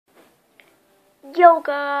Yo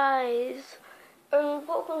guys,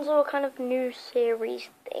 welcome to a kind of new series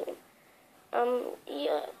thing.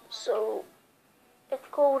 So it's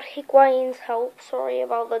called Higuain's Help. Sorry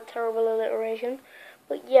about the terrible alliteration,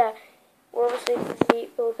 but yeah, we're obviously going to be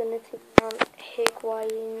building a team around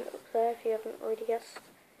Higuain up there. If you haven't already guessed.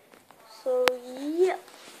 So yeah,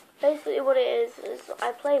 basically what it is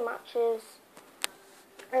I play matches,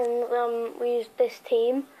 and we use this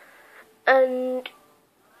team, and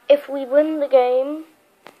if we win the game,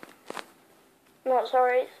 not if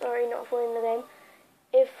we win the game.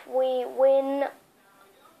 If we win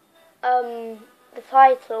the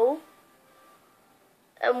title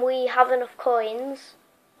and we have enough coins,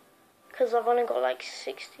 because I've only got like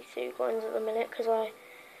 62 coins at the minute because I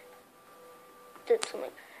did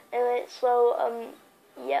something. Anyway, so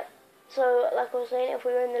yep. So like I was saying, if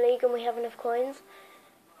we win the league and we have enough coins,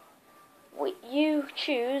 you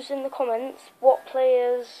choose in the comments what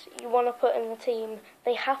players you want to put in the team.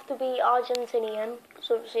 They have to be Argentinian,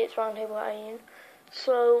 so obviously it's Roundtable Alien.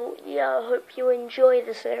 So yeah, I hope you enjoy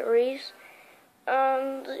the series.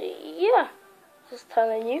 And yeah, just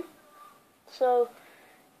telling you. So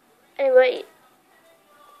anyway,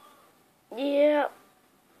 yeah,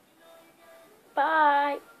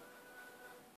 bye.